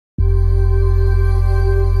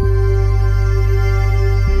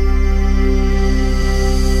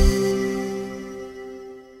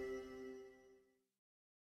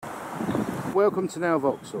Welcome to Now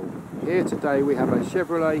Vauxhall. Here today we have a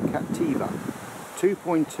Chevrolet Captiva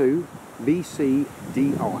 2.2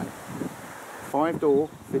 VCDI. 5-door,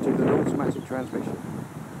 fitted with an automatic transmission.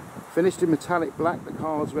 Finished in metallic black, the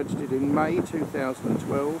car is registered in May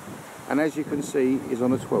 2012 and as you can see is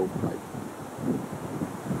on a 12 plate.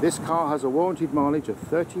 This car has a warranted mileage of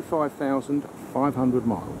 35,500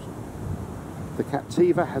 miles. The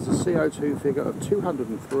Captiva has a CO2 figure of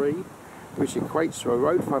 203, which equates to a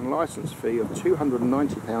road fund licence fee of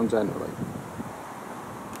 £290 annually.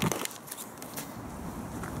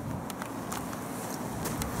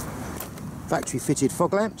 Factory fitted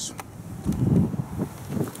fog lamps.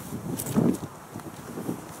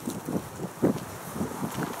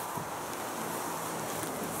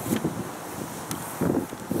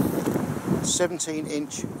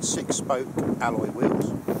 "17-inch 6-spoke alloy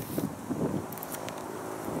wheels.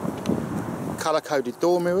 Colour-coded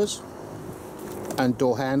door mirrors and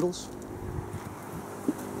door handles.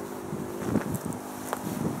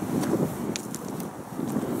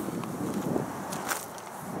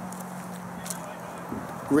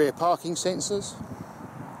 Rear parking sensors,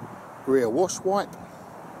 rear wash wipe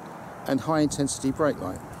and high intensity brake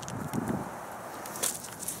light.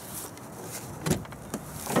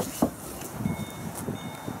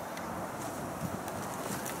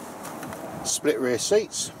 Split rear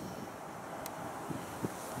seats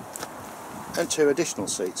and 2 additional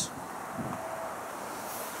seats.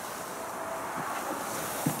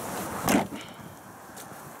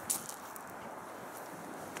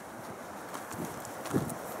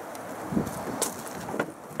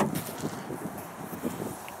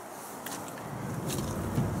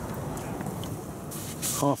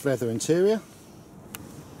 Half leather interior.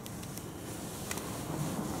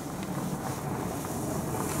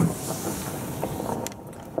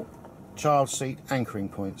 Child seat anchoring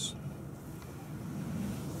points.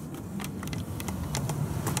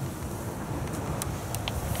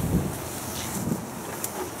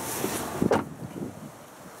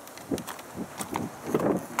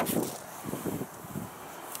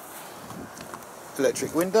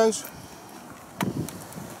 Electric windows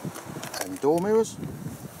and door mirrors.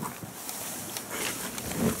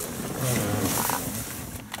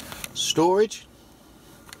 Storage.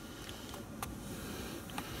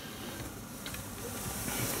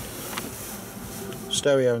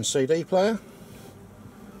 Stereo and CD player.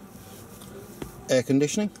 Air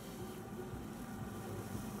conditioning.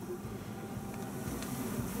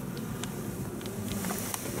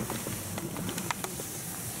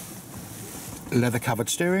 Leather covered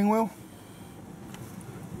steering wheel.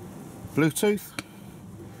 Bluetooth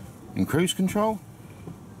and cruise control.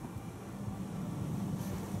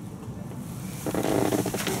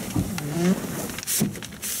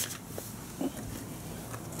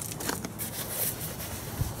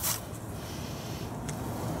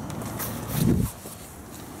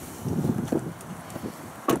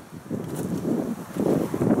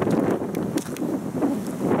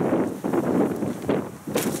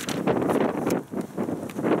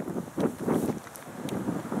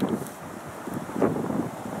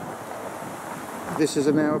 This is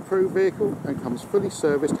a now approved vehicle and comes fully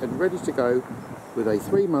serviced and ready to go with a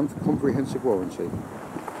 3-month comprehensive warranty.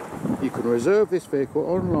 You can reserve this vehicle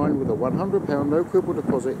online with a £100 no quibble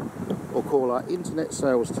deposit or call our internet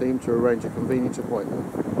sales team to arrange a convenient appointment.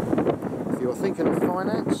 If you are thinking of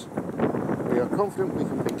finance, we are confident we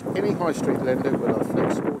can reach any high street lender with our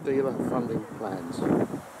flexible dealer funding plans.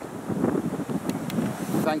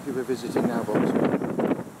 Thank you for visiting Now Vauxhall.